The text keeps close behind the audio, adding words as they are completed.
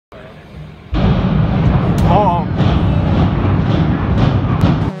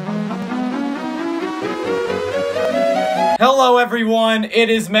Hello everyone, it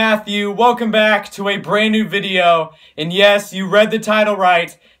is Matthew. Welcome back to a brand new video. And yes, you read the title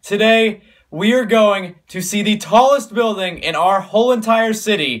right. Today, we are going to see the tallest building in our whole entire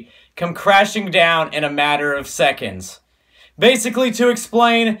city come crashing down in a matter of seconds. Basically, to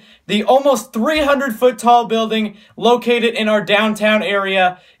explain, the almost 300-foot tall building located in our downtown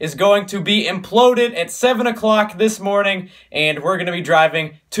area is going to be imploded at 7 o'clock this morning, and we're going to be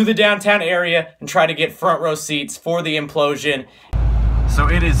driving to the downtown area and try to get front row seats for the implosion. So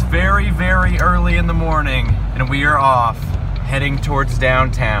it is very, very early in the morning, and we are off, heading towards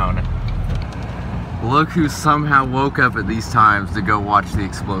downtown. Look who somehow woke up at these times to go watch the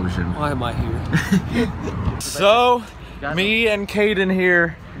explosion. Why am I here? So, me and Caden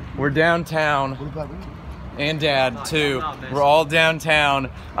here, we're downtown, and Dad too. We're all downtown.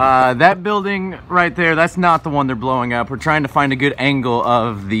 That building right there, that's not the one they're blowing up. We're trying to find a good angle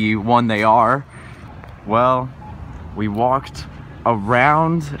of the one they are. Well, we walked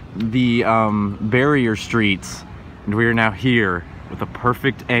around the barrier streets, and we are now here with a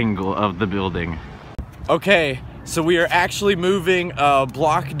perfect angle of the building. Okay, so we are actually moving a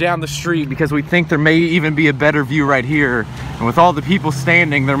block down the street because we think there may even be a better view right here. And with all the people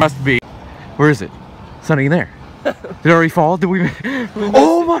standing, there must be. Where is it? It's not even there. Did it already fall? Did we?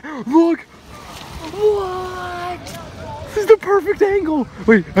 Oh my, look! What? This is the perfect angle.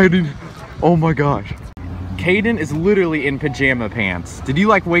 Wait, I didn't. Oh my gosh. Caden is literally in pajama pants. Did you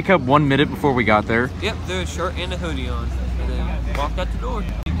like wake up 1 minute before we got there? Yep, threw a shirt and a hoodie on, and then walked out the door.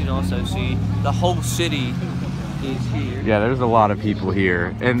 You can also see the whole city is here. Yeah, there's a lot of people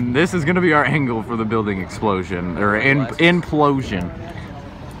here, and this is gonna be our angle for the building explosion, or implosion.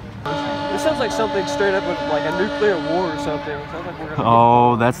 This sounds like something straight up with like a nuclear war or something. It sounds like we're gonna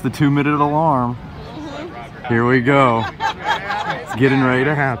oh, that's the 2-minute alarm. Here we go. It's getting ready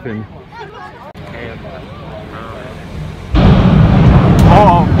to happen.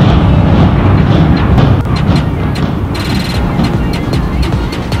 Oh.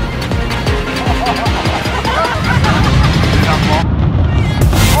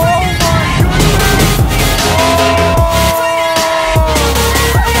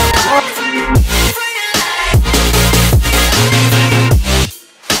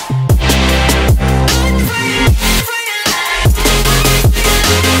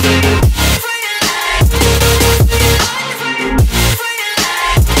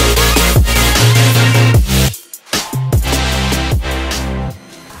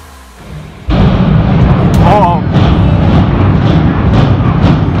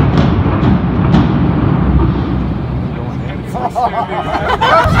 Did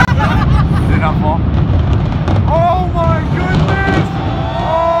it not fall? Oh my goodness!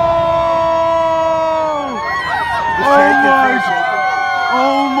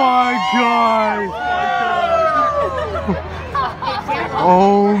 Oh my god!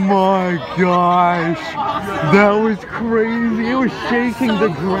 Oh my gosh! That was crazy! It was shaking the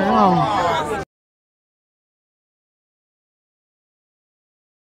ground.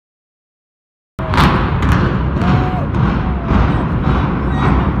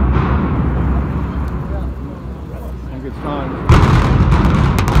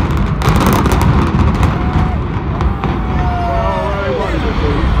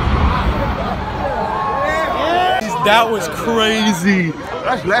 That was crazy.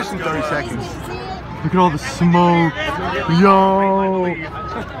 That's less than 30 seconds. Look at all the smoke. Yo.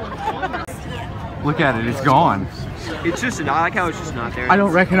 Look at it, it's gone. It's just, I like how it's just not there. I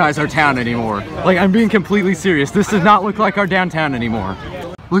don't recognize our town anymore. Like, I'm being completely serious. This does not look like our downtown anymore.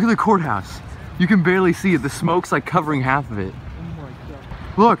 Look at the courthouse. You can barely see it. The smoke's like covering half of it.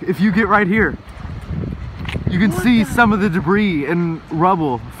 Look, if you get right here, you can see some of the debris and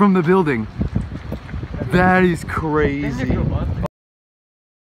rubble from the building. That is crazy.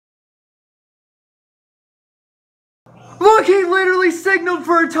 Look, he literally signaled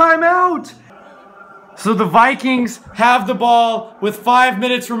for a timeout. So the Vikings have the ball with 5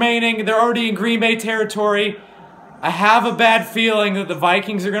 minutes remaining. They're already in Green Bay territory. I have a bad feeling that the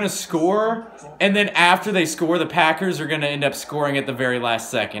Vikings are going to score, and then after they score, the Packers are going to end up scoring at the very last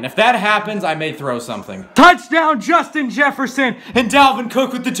second. If that happens, I may throw something. Touchdown, Justin Jefferson, and Dalvin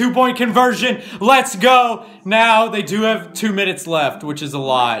Cook with the 2-point conversion. Let's go. Now, they do have 2 minutes left, which is a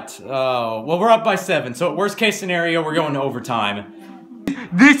lot. Oh, well, we're up by 7, so worst case scenario, we're going to overtime.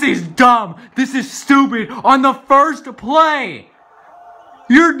 This is dumb. This is stupid. On the first play.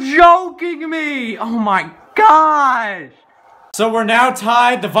 You're joking me. Oh, my gosh. So we're now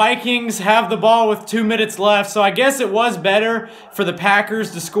tied. The Vikings have the ball with 2 minutes left. So I guess it was better for the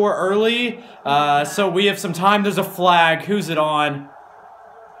Packers to score early. So we have some time. There's a flag. Who's it on?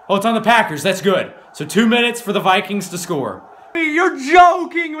 Oh, it's on the Packers. That's good. So 2 minutes for the Vikings to score. You're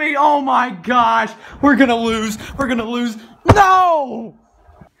joking me! Oh my gosh! We're gonna lose! We're gonna lose! No!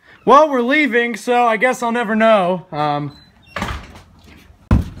 Well, we're leaving, so I guess I'll never know.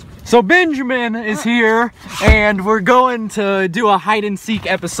 So Benjamin is here, and we're going to do a hide-and-seek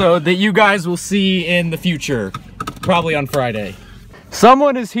episode that you guys will see in the future. Probably on Friday.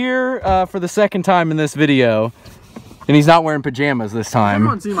 Someone is here for the second time in this video, and he's not wearing pajamas this time.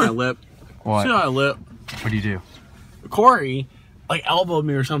 Everyone see my lip. What? See my lip. What do you do? Corey, like, elbowed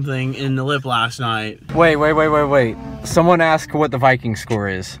me or something in the lip last night. Wait. Someone asked what the Viking score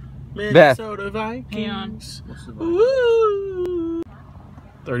is. Minnesota Vikings. Woo!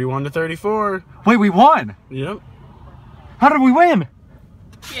 31-34. Wait, we won! Yep. How did we win?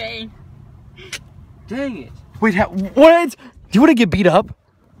 Yay. Dang it. Wait, what? Do you want to get beat up?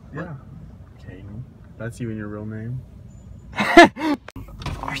 Yeah. Caden. That's even your real name?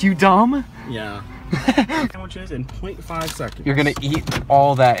 Are you dumb? Yeah. Sandwiches in 0.5 seconds. You're gonna eat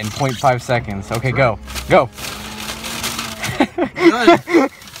all that in 0.5 seconds. Okay, go. Go.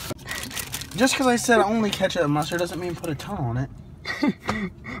 Just because I said only ketchup and mustard doesn't mean put a ton on it.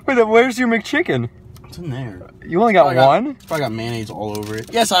 Wait, where's your McChicken? It's in there. You only got one? I got mayonnaise all over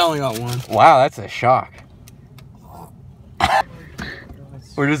it. Yes, I only got one. Wow, that's a shock.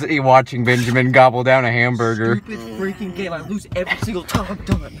 We're just watching Benjamin gobble down a hamburger. Stupid freaking game. I lose every single time I'm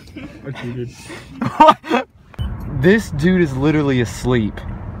done. I cheated. What? This dude is literally asleep.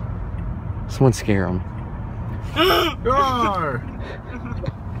 Someone scare him. Roar!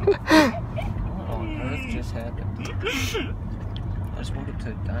 What on earth just happened? I just woke up to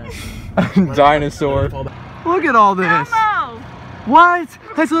a dinosaur. Dinosaur. Look at all this. What?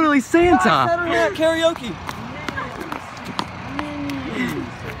 That's literally Santa. Saturday night karaoke.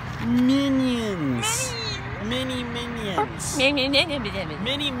 Minions. Mini minions. Mini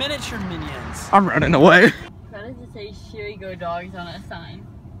miniature minions. I'm running away. Why does it say Chili Go Dogs on a sign?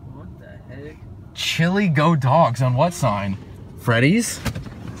 What the heck? Chili Go Dogs on what sign? Freddy's?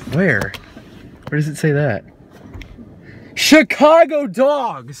 Where? Where does it say that? Chicago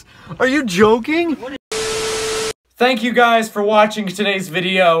Dogs! Are you joking? Thank you guys for watching today's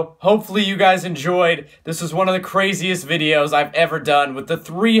video. Hopefully you guys enjoyed. This was one of the craziest videos I've ever done with the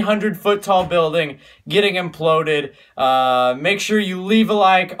 300-foot tall building getting imploded. Make sure you leave a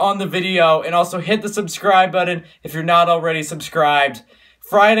like on the video and also hit the subscribe button if you're not already subscribed.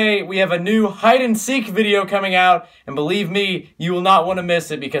 Friday, we have a new hide-and-seek video coming out, and believe me, you will not want to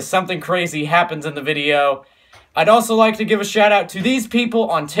miss it because something crazy happens in the video. I'd also like to give a shout out to these people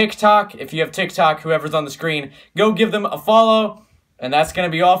on TikTok. If you have TikTok, whoever's on the screen, go give them a follow. And that's going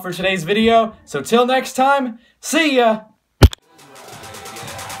to be all for today's video. So till next time, see ya!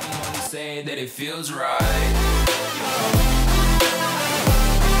 Say that it feels right.